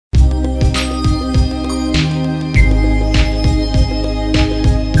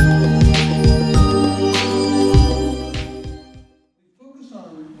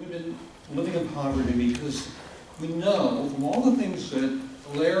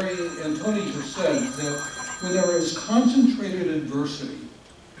and Tony just said, that when there is concentrated adversity,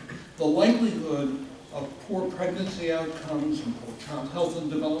 the likelihood of poor pregnancy outcomes and poor child health and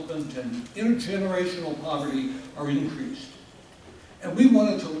development and intergenerational poverty are increased. And we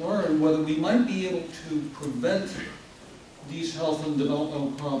wanted to learn whether we might be able to prevent these health and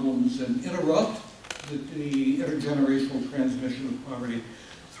developmental problems and interrupt the intergenerational transmission of poverty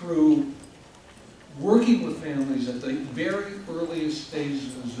through working with families at the very earliest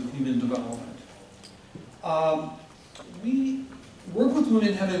stages of human development. We work with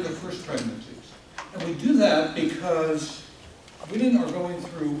women having their first pregnancies. And we do that because women are going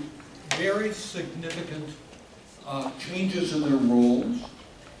through very significant changes in their roles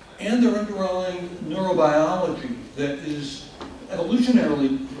and their underlying neurobiology that is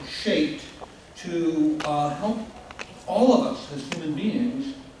evolutionarily shaped to help all of us as human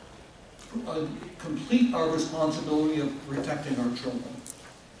beings complete our responsibility of protecting our children.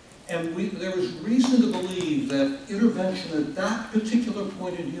 And there is reason to believe that intervention at that particular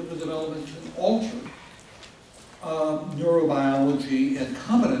point in human development can alter neurobiology and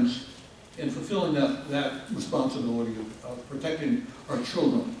competence in fulfilling that responsibility of protecting our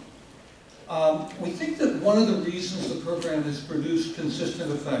children. We think that one of the reasons the program has produced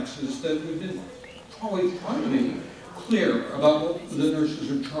consistent effects is that we've been always trying to be clear about what the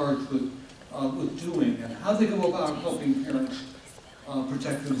nurses are charged with doing and how they go about helping parents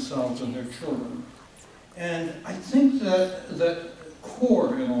protect themselves and their children. And I think that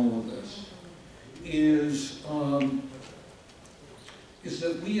core in all of this is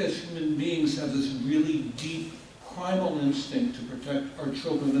that we as human beings have this really deep primal instinct to protect our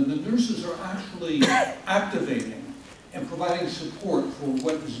children, and the nurses are actually activating and providing support for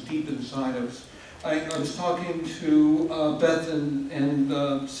what is deep inside us. I was talking to Beth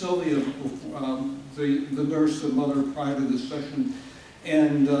and Sylvia, the nurse, the mother, prior to this session,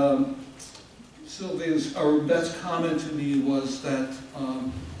 and Beth's comment to me was that,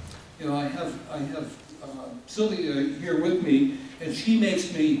 you know, I have Sylvia here with me, and she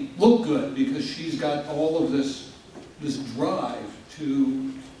makes me look good because she's got all of this drive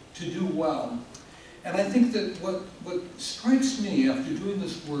to do well. And I think that what strikes me after doing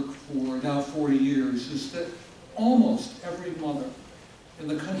this work for now 40 years is that almost every mother in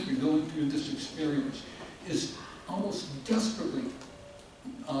the country going through this experience is almost desperately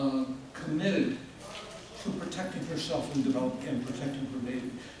committed to protecting herself and protecting her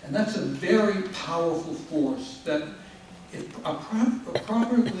baby. And that's a very powerful force that, if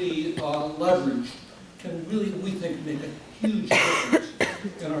properly leveraged, can really, we think, make a huge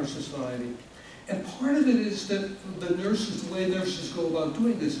difference in our society. And part of it is that the way nurses go about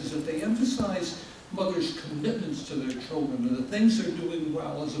doing this is that they emphasize mothers' commitments to their children and the things they're doing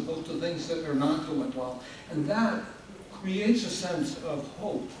well as opposed to things that they're not doing well. And that creates a sense of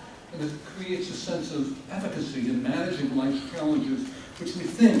hope, and it creates a sense of efficacy in managing life's challenges, which we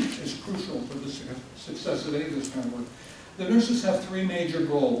think is crucial for the success of any of this kind of work. The nurses have three major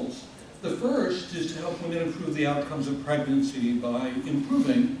goals. The first is to help women improve the outcomes of pregnancy by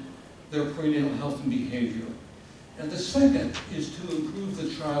improving their prenatal health and behavior. And the second is to improve the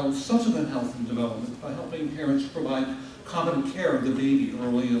child's subsequent health and development by helping parents provide competent care of the baby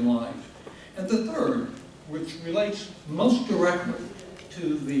early in life. And the third, which relates most directly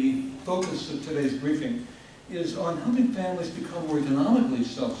to the focus of today's briefing, is on helping families become more economically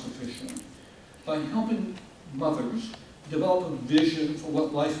self-sufficient by helping mothers develop a vision for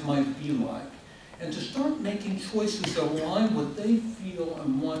what life might be like, and to start making choices that align what they feel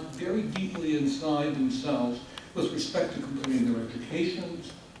and want very deeply inside themselves with respect to completing their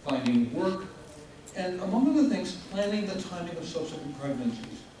educations, finding work, and among other things, planning the timing of subsequent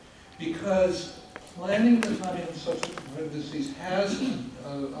pregnancies. Because planning the timing of subsequent pregnancies has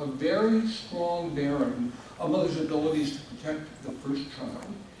a very strong bearing on mother's abilities to protect the first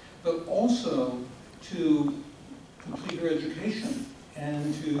child, but also to complete her education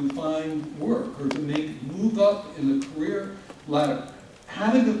and to find work or to move up in the career ladder.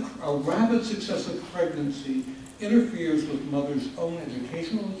 Having a rapid successive pregnancy interferes with mother's own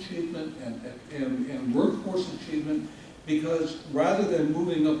educational achievement and workforce achievement, because rather than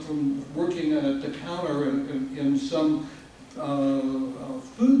moving up from working at the counter in some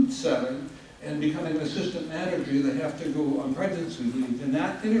food setting and becoming an assistant manager, they have to go on pregnancy leave, and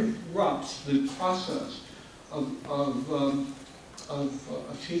that interrupts the process of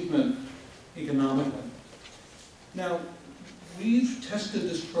achievement economically. Now, we've tested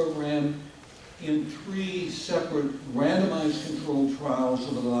this program in 3 separate randomized controlled trials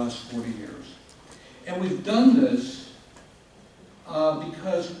over the last 40 years. And we've done this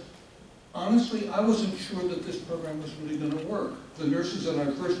because, honestly, I wasn't sure that this program was really going to work. the nurses in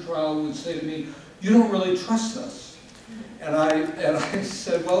our first trial would say to me, "You don't really trust us." And I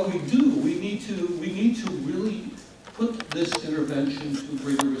said, well, we do. We need to really put this intervention to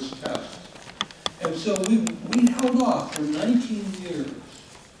rigorous tests. And so we held off for 19 years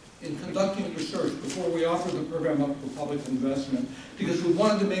in conducting research before we offered the program up for public investment, because we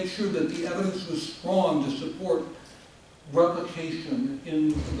wanted to make sure that the evidence was strong to support replication in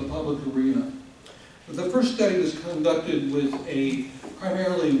the public arena. The first study was conducted with a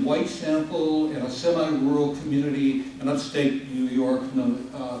primarily white sample in a semi-rural community in upstate New York,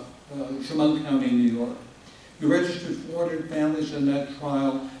 Chemung County, New York. We registered 400 families in that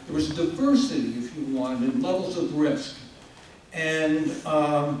trial. There was diversity, if you want, in levels of risk. And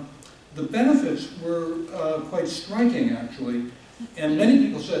the benefits were quite striking, actually. And many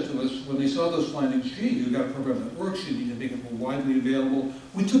people said to us, when they saw those findings, gee, you've got a program that works, you need to make it more widely available.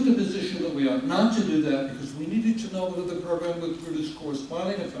 We took the position that we ought not to do that because we needed to know whether the program would produce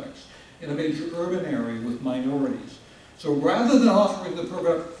corresponding effects in a major urban area with minorities. So rather than offering the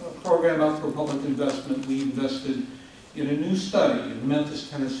program out for public investment, we invested in a new study in Memphis,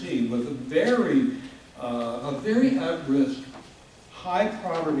 Tennessee, with a very at-risk,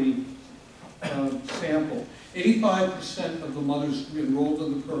 high-poverty sample. 85% of the mothers enrolled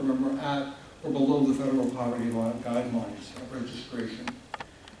in the program were at or below the federal poverty line guidelines of registration.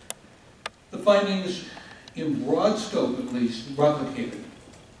 The findings, in broad scope at least, replicated.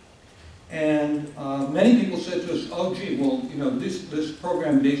 And many people said to us, oh gee, well, you know, this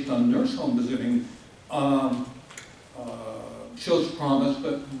program based on nurse home visiting shows promise,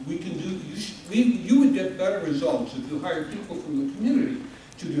 but we can do, you would get better results if you hired people from the community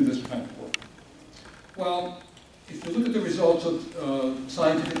to do this kind of work. Well, if you look at the results of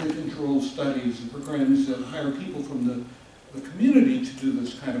scientifically controlled studies and programs that hire people from the community to do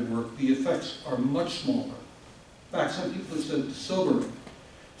this kind of work, the effects are much smaller. In fact, some people have said sobering.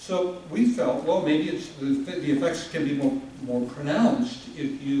 So we felt, well, maybe it's the effects can be more pronounced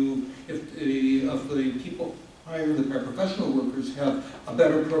if the people hired, the paraprofessional workers, have a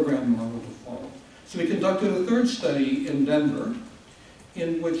better program model to follow. So we conducted a third study in Denver,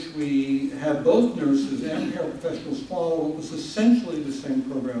 in which we had both nurses and paraprofessionals follow what was essentially the same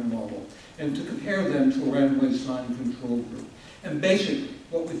program model, and to compare them to a randomized assigned control group. And basically,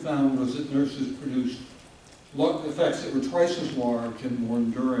 what we found was that nurses produced effects that were twice as large and more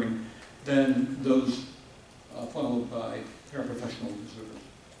enduring than those followed by paraprofessional visitors.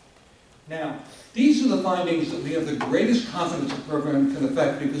 Now, these are the findings that we have the greatest confidence the program can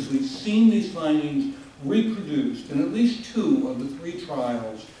affect because we've seen these findings reproduced in at least 2 of the 3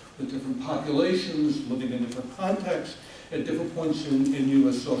 trials with different populations, living in different contexts, at different points in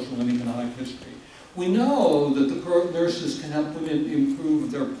U.S. social and economic history. We know that the nurses can help women improve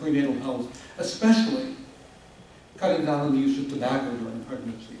their prenatal health, especially cutting down on the use of tobacco during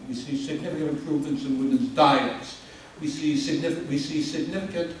pregnancy. We see significant improvements in women's diets. We see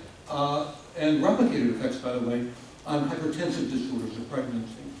significant and replicated effects, by the way, on hypertensive disorders of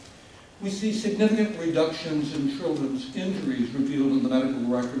pregnancy. We see significant reductions in children's injuries revealed in the medical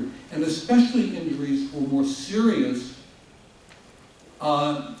record, and especially injuries for more serious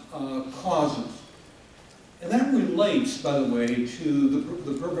causes. And that relates, by the way, to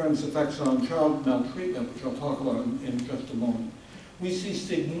the program's effects on child maltreatment, which I'll talk about in just a moment. We see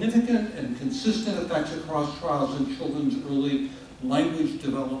significant and consistent effects across trials in children's early language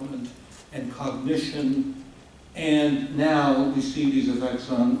development and cognition, and now we see these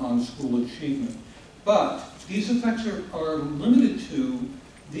effects on school achievement. But these effects are limited to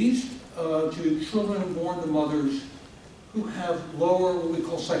to children born to mothers who have lower, what we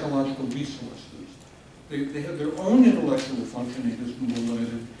call psychological resources. They have their own intellectual functioning is more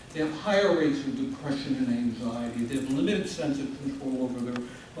limited. They have higher rates of depression and anxiety. They have limited sense of control over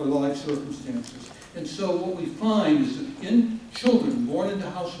their life circumstances. And so what we find is that in children born into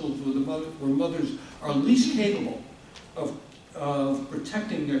households where mothers are least capable of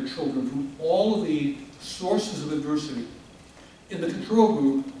protecting their children from all of the sources of adversity, in the control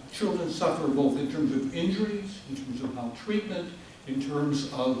group, children suffer both in terms of injuries, in terms of maltreatment, in terms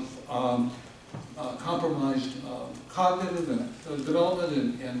of compromised cognitive and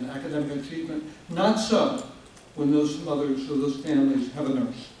development and academic achievement. Not so when those mothers or those families have a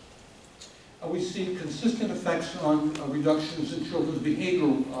nurse. We see consistent effects on reductions in children's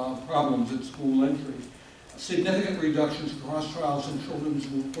behavioral problems at school entry. Significant reductions across trials in children's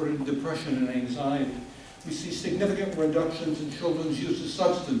reported depression and anxiety. We see significant reductions in children's use of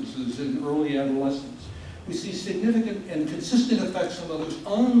substances in early adolescence. We see significant and consistent effects on mothers'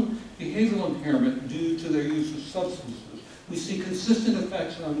 own behavioral impairment due to their use of substances. We see consistent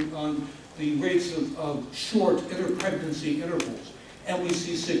effects on the rates of short interpregnancy intervals. And we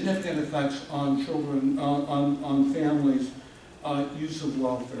see significant effects on children, on families' use of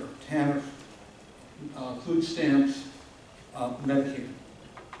welfare, TANF, food stamps, Medicaid.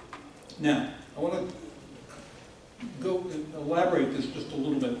 Now, I want to go elaborate this just a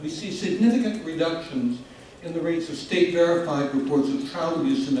little bit. We see significant reductions in the rates of state-verified reports of child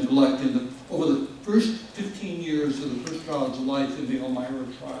abuse and neglect over the first 15 years of the first child's life in the Elmira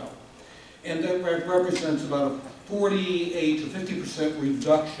trial. And that represents about a 48 to 50%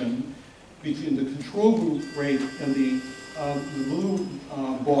 reduction between the control group rate and the blue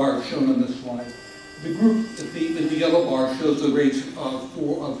bar shown on this slide. The group in the yellow bar shows the rates of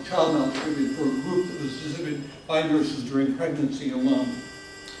child maltreatment for a group that was visited by nurses during pregnancy alone.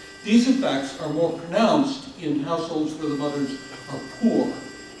 These effects are more pronounced in households where the mothers are poor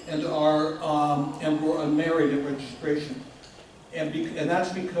and were unmarried at registration. And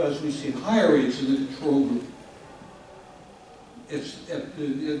that's because we see higher rates in the control group.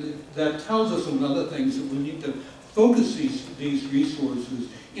 That tells us, among other things, that we need to focus these resources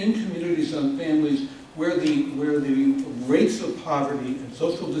in communities and families where the rates of poverty and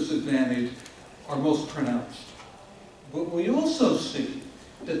social disadvantage are most pronounced. But we also see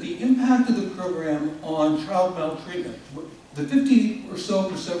that the impact of the program on child maltreatment, the 50% or so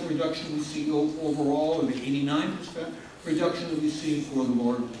reduction we see overall, or the 89% reduction that we see for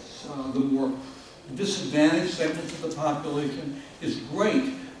the more disadvantaged segments of the population is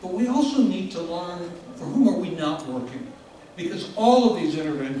great, but we also need to learn for whom are we not working, because all of these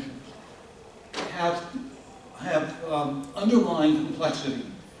interventions have underlying complexity.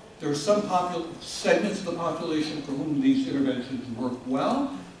 There are some segments of the population for whom these interventions work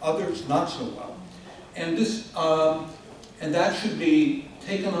well, others not so well. And that should be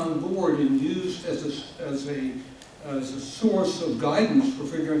taken on board and used as a source of guidance for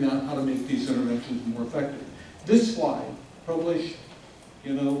figuring out how to make these interventions more effective. This slide, published,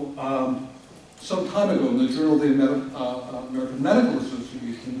 some time ago in the Journal of the American Medical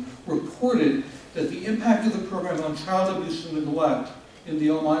Association, reported that the impact of the program on child abuse and neglect in the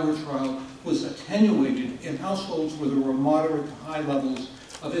Elmira trial was attenuated in households where there were moderate to high levels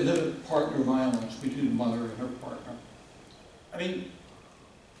of intimate partner violence between the mother and her partner. I mean,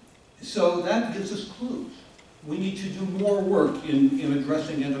 so that gives us clues. We need to do more work in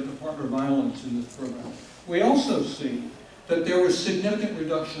addressing intimate partner violence in this program. We also see that there were significant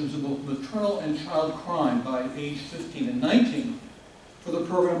reductions in both maternal and child crime by age 15 and 19 for the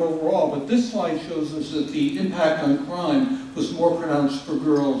program overall, but this slide shows us that the impact on crime was more pronounced for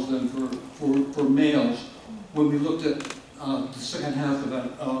girls than for males when we looked at the second half of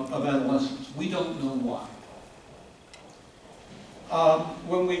adolescence. We don't know why.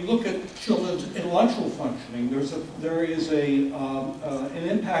 When we look at children's intellectual functioning, there is an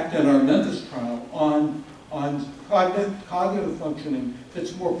impact in our Memphis trial on cognitive functioning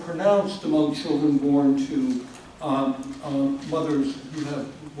that's more pronounced among children born to mothers who have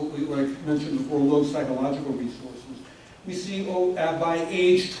what I mentioned before, low psychological resources. We see by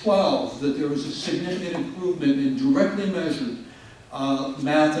age 12 that there is a significant improvement in directly measured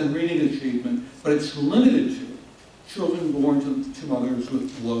math and reading achievement, but it's limited to children born to mothers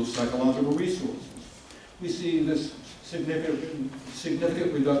with low psychological resources. We see this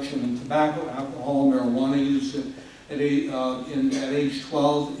significant reduction in tobacco, alcohol, marijuana use at age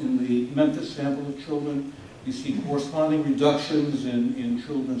 12 in the Memphis sample of children. We see corresponding reductions in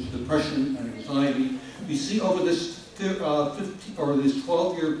children's depression and anxiety. We see over this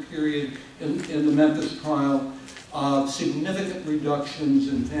 12-year period in the Memphis trial significant reductions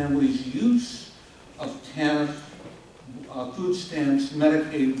in families' use of TANF, food stamps,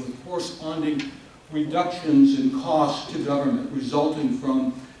 Medicaid, with corresponding reductions in costs to government resulting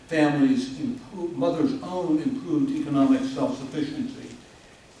from families' mothers' own improved economic self-sufficiency.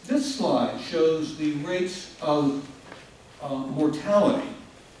 This slide shows the rates of mortality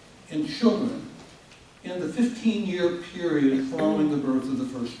in children in the 15-year period following the birth of the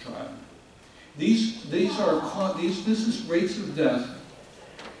first child. This is rates of death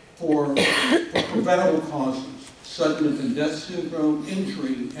for preventable causes, sudden infant death syndrome,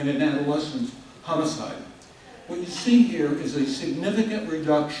 injury, and in adolescence, homicide. What you see here is a significant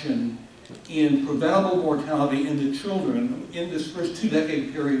reduction in preventable mortality in the children in this first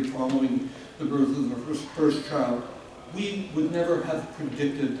two-decade period following the birth of the first child. We would never have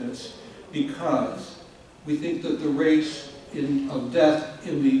predicted this because we think that the rates of death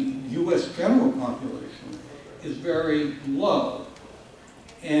in the U.S. general population is very low.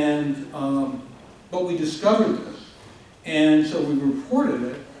 And, but we discovered this, and so we reported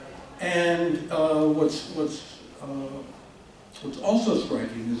it. And what's What's also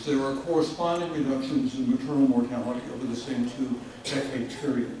striking is there are corresponding reductions in maternal mortality over the same 2-decade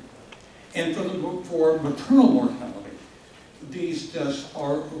period. And for maternal mortality, these deaths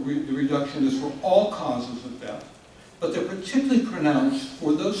are, the reduction is for all causes of death, but they're particularly pronounced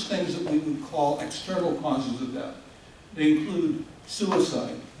for those things that we would call external causes of death. They include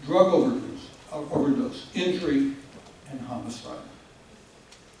suicide, drug overdose, injury, and homicide.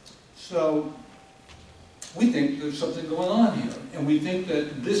 So we think there's something going on here, and we think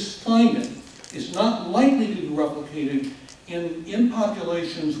that this finding is not likely to be replicated in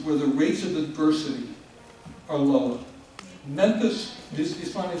populations where the rates of adversity are lower. Memphis,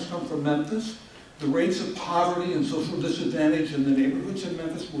 these findings come from Memphis. The rates of poverty and social disadvantage in the neighborhoods in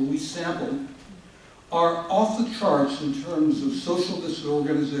Memphis where we sampled are off the charts in terms of social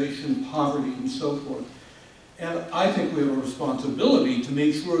disorganization, poverty, and so forth. And I think we have a responsibility to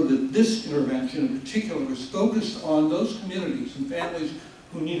make sure that this intervention in particular is focused on those communities and families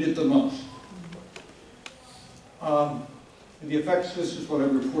who need it the most. The effects, this is what I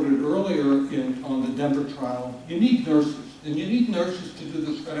reported earlier on the Denver trial. You need nurses, and you need nurses to do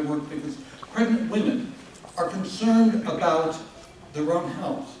this kind of work because pregnant women are concerned about their own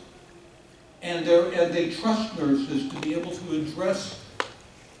health. And they trust nurses to be able to address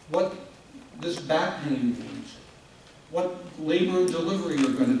what this back pain means, what labor and delivery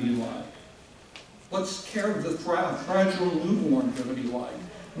are going to be like, what's care of the fragile newborn going to be like.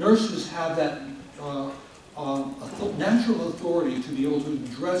 Nurses have that natural authority to be able to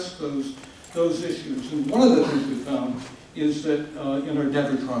address those issues. And one of the things we found is that in our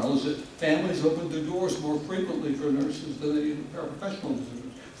Denver trial is that families opened their doors more frequently for nurses than they did paraprofessional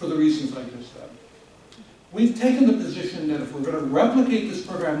visitors, for the reasons I just said. We've taken the position that if we're going to replicate this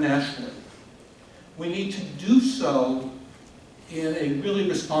program nationally, we need to do so in a really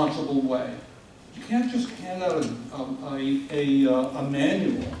responsible way. You can't just hand out a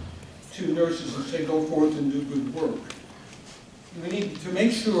manual to nurses and say, go forth and do good work. We need to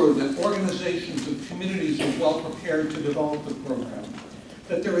make sure that organizations and communities are well prepared to develop the program,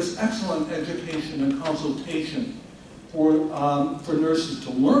 that there is excellent education and consultation for nurses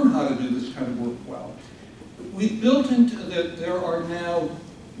to learn how to do this kind of work well. We've built into that there are now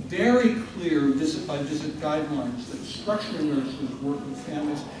very clear visit-by-visit guidelines that structure nurses' work with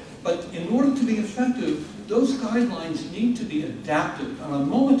families. But in order to be effective, those guidelines need to be adapted on a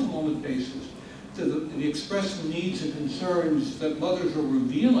moment-to-moment basis to the expressed needs and concerns that mothers are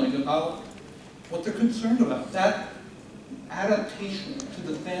revealing about what they're concerned about. That adaptation to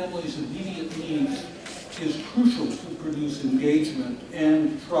the family's immediate needs is crucial to produce engagement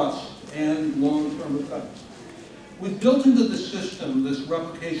and trust and long-term effects. We've built into the system, this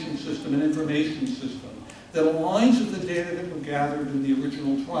replication system and information system, that aligns with the data that were gathered in the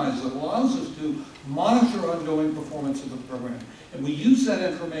original trials, that allows us to monitor ongoing performance of the program. And we use that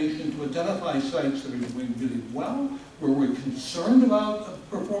information to identify sites that are doing really well, where we're concerned about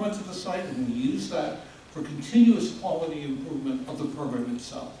the performance of the site, and we use that for continuous quality improvement of the program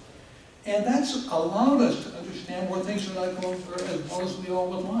itself. And that's allowed us to understand where things are not going as well as we all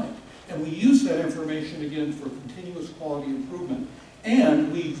would like. And we use that information, again, for continuous quality improvement.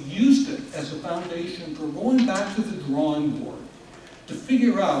 And we've used it as a foundation for going back to the drawing board to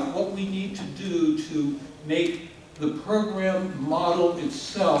figure out what we need to do to make the program model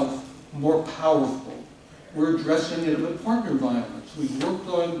itself more powerful. We're addressing intimate partner violence. We've worked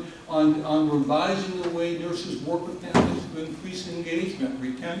on revising the way nurses work with families to increase engagement,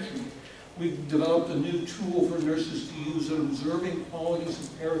 retention. We've developed a new tool for nurses to use in observing qualities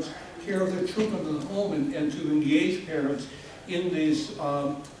of parents' care of their children in the home and to engage parents in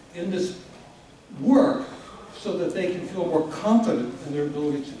this work so that they can feel more confident in their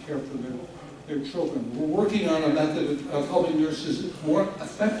ability to care for their children. We're working on a method of helping nurses more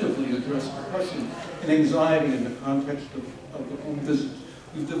effectively address depression and anxiety in the context of the home visits.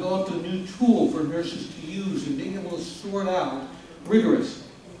 We've developed a new tool for nurses to use in being able to sort out rigorous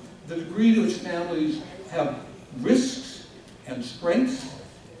the degree to which families have risks and strengths,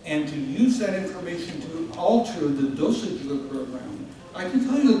 and to use that information to alter the dosage of the program. I can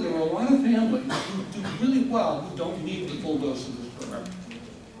tell you that there are a lot of families who do really well who don't need the full dose of this program.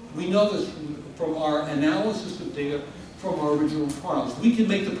 We know this from our analysis of data from our original trials. We can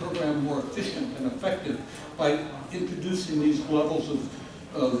make the program more efficient and effective by introducing these levels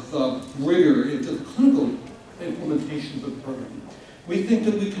of rigor into the clinical implementation of the program. We think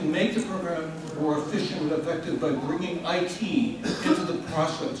that we can make the program more efficient and effective by bringing IT into the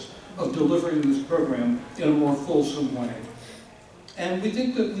process of delivering this program in a more fulsome way. And we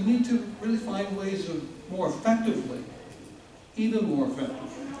think that we need to really find ways of more effectively, even more effectively,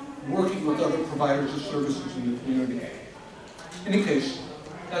 working with other providers of services in the community. In any case,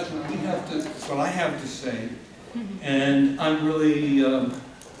 that's what we have to, what I have to say, and I'm really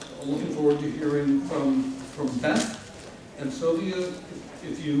looking forward to hearing from Beth and Sylvia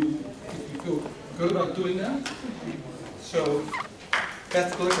if you feel good about doing that. So,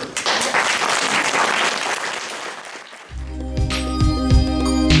 Beth Glicker.